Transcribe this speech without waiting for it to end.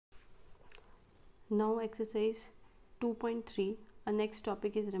Now exercise 2.3, our next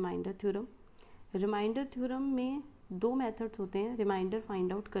topic is reminder theorem. Remainder theorem में दो methods होते हैं रिमाइंडर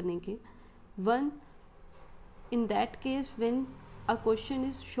फाइंड आउट करने के. One, in that case when a question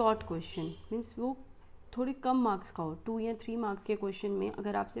is short question, means वो थोड़ी कम marks का हो, 2 या 3 मार्क्स के क्वेश्चन में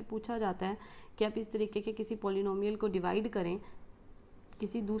अगर आपसे पूछा जाता है कि आप इस तरीके के किसी पॉलिनोमियल को डिवाइड करें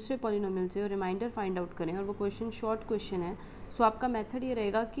किसी दूसरे पॉलिनोमियल से और रिमाइंडर फाइंड आउट करें और वो क्वेश्चन शॉर्ट क्वेश्चन है, सो आपका मेथड ये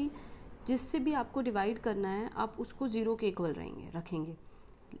रहेगा कि जिससे भी आपको डिवाइड करना है आप उसको जीरो के इक्वल रखेंगे.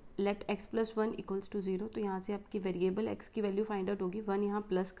 Late x plus 1 equals to 0. तो यहाँ से आपकी वेरिएबल x की वैल्यू फाइंड आउट होगी. 1 यहाँ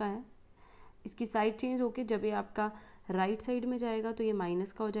प्लस का है, इसकी साइड चेंज होके जब ये आपका राइट साइड में जाएगा तो ये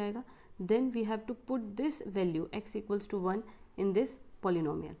माइनस का हो जाएगा. Then we have to put this value x equals to 1 in this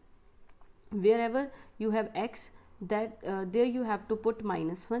polynomial. Where ever you have x that there you have to put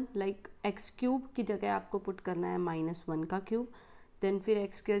 -1, like x cube की जगह आपको पुट करना है -1 का क्यूब. देन फिर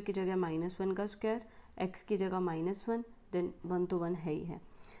एक्स स्क्वायर की जगह -1 का स्क्वायर, एक्स की जगह -1, देन 1 तो 1 है ही है.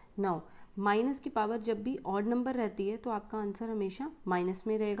 नाउ माइनस की पावर जब भी ऑड नंबर रहती है तो आपका आंसर हमेशा माइनस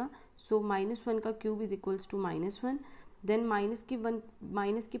में रहेगा. सो -1 का cube is equals to -1. Then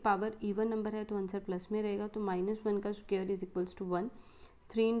minus की पावर इवन नंबर है तो आंसर प्लस में रहेगा, तो -1 का square is equals to 1.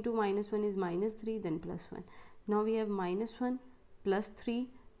 3 into -1 is -3, then +1. Now we have -1 +3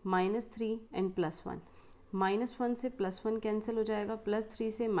 -3 and +1. -1 से +1 कैंसिल हो जाएगा, +3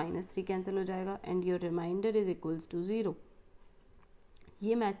 से -3 कैंसिल हो जाएगा and your reminder is equals to 0.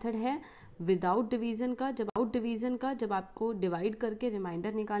 ये मेथड है विदाउट डिवीजन का, जब आपको डिवाइड करके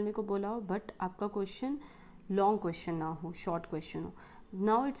रिमाइंडर निकालने को बोला हो बट आपका क्वेश्चन लॉन्ग क्वेश्चन ना हो, शॉर्ट क्वेश्चन हो.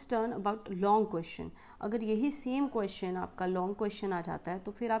 Now it's turn about long question. अगर यही सेम क्वेश्चन आपका लॉन्ग क्वेश्चन आ जाता है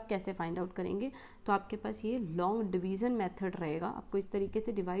तो फिर आप कैसे फाइंड आउट करेंगे? तो आपके पास ये लॉन्ग डिवीजन मेथड रहेगा. आपको इस तरीके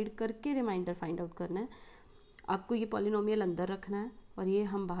से डिवाइड करके रिमाइंडर फाइंड आउट करना है. आपको ये पॉलिनोमियल अंदर रखना है और ये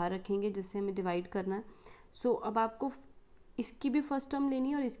हम बाहर रखेंगे जिससे हमें डिवाइड करना है. सो अब आपको इसकी भी फर्स्ट टर्म लेनी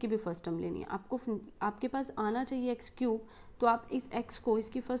है और इसकी भी फर्स्ट टर्म लेनी है. आपके पास आना चाहिए एक्स क्यूब, तो आप इस एक्स को,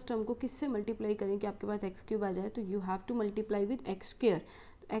 इसकी फर्स्ट टर्म को किससे मल्टीप्लाई करें कि आपके पास एक्स क्यूब आ जाए? तो you have to multiply with x square.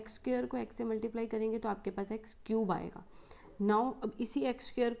 तो एक्स स्क्वेयर को एक्स से मल्टीप्लाई करेंगे तो आपके पास एक्स क्यूब आएगा. नाउ अब इसी एक्स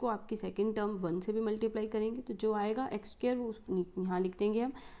स्क्वेयर को आपकी सेकेंड टर्म 1 से भी मल्टीप्लाई करेंगे तो जो आएगा एक्स स्क्वेयर वो यहाँ लिख देंगे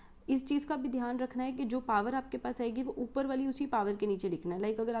हम. इस चीज़ का भी ध्यान रखना है कि जो पावर आपके पास आएगी वो ऊपर वाली उसी पावर के नीचे लिखना है.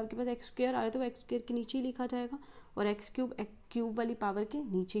 लाइक अगर आपके पास एक्स स्क्वेयर आ रहा है तो एक्स स्क्वेयर के नीचे ही लिखा जाएगा और एक्स क्यूब वाली पावर के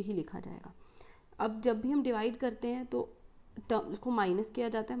नीचे ही लिखा जाएगा. अब जब भी हम डिवाइड करते हैं तो टर्म उसको माइनस किया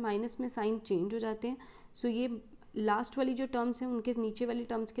जाता है, माइनस में साइन चेंज हो जाते हैं. सो ये लास्ट वाली जो टर्म्स हैं उनके नीचे वाली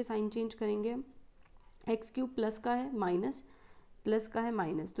टर्म्स के साइन चेंज करेंगे हम. एक्स क्यूब प्लस का है माइनस, प्लस का है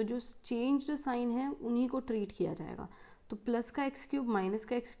माइनस, तो जो चेंज्ड साइन है उन्हीं को ट्रीट किया जाएगा. तो प्लस का एक्स क्यूब माइनस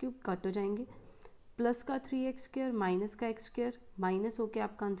का एक्स क्यूब कट हो जाएंगे. प्लस का 3x स्क्वायर माइनस का एक्स स्क्वायर माइनस होके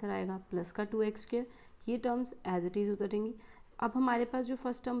आपका आंसर आएगा प्लस का 2x स्क्वायर. ये टर्म्स एज इट इज़ उतरेंगी. अब हमारे पास जो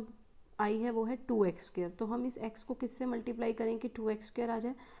फर्स्ट टर्म आई है वो है 2x स्क्वायर. तो हम इस x को किससे मल्टीप्लाई करें कि 2x स्क्वायर आ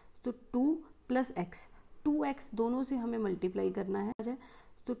जाए? तो 2 प्लस एक्स, 2x दोनों से हमें मल्टीप्लाई करना है आ जाए.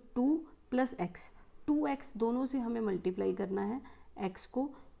 तो 2 प्लस एक्स, 2x दोनों से हमें मल्टीप्लाई करना है x को.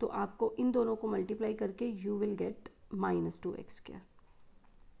 तो आपको इन दोनों को मल्टीप्लाई करके you will get -2x square.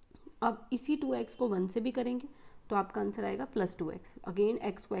 अब इसी 2x को 1 से भी करेंगे तो आपका आंसर आएगा +2x. अगेन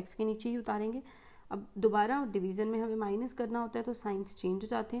x को x के नीचे ही उतारेंगे. अब दोबारा डिवीजन में हमें माइनस करना होता है तो साइंस चेंज हो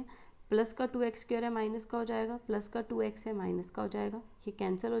जाते हैं. प्लस का 2x स्क्वायर है माइनस का हो जाएगा, प्लस का 2x है माइनस का हो जाएगा. ये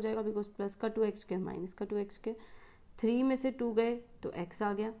कैंसिल हो जाएगा बिकॉज प्लस का 2x स्क्वायर माइनस का 2x स्क्वायर. 3 में से 2 गए तो x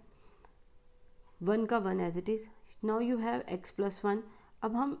आ गया, 1 का 1 as it is. Now you have x plus 1.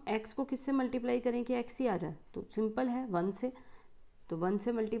 अब हम x को किससे मल्टीप्लाई करें कि x ही आ जाए? तो सिंपल है 1 से, तो 1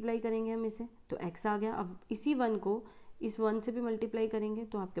 से मल्टीप्लाई करेंगे हम इसे तो x आ गया. अब इसी 1 को इस 1 से भी मल्टीप्लाई करेंगे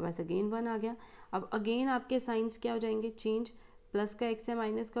तो आपके पास अगेन 1 आ गया. अब अगेन आपके साइंस क्या हो जाएंगे? चेंज. प्लस का x है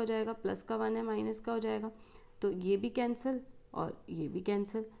माइनस का हो जाएगा, प्लस का 1 है माइनस का हो जाएगा. तो ये भी कैंसिल और ये भी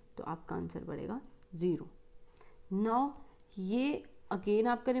कैंसिल, तो आपका आंसर बढ़ेगा 0. नाउ ये अगेन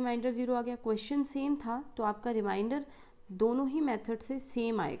आपका रिमाइंडर 0 आ गया. क्वेश्चन सेम था तो आपका रिमाइंडर दोनों ही मेथड से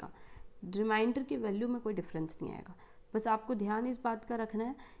सेम आएगा. रिमाइंडर की वैल्यू में कोई डिफरेंस नहीं आएगा. बस आपको ध्यान इस बात का रखना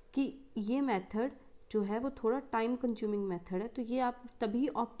है कि ये मेथड जो है वो थोड़ा टाइम कंज्यूमिंग मेथड है. तो ये आप तभी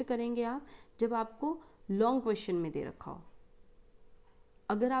ऑप्ट करेंगे आप जब आपको लॉन्ग क्वेश्चन में दे रखा हो.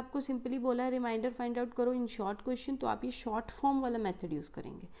 अगर आपको सिंपली बोला है रिमाइंडर फाइंड आउट करो इन शॉर्ट क्वेश्चन तो आप ये शॉर्ट फॉर्म वाला मेथड यूज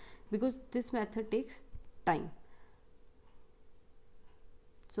करेंगे because this method takes time.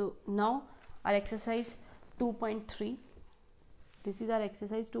 So now our exercise 2.3. This is our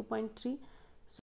exercise 2.3.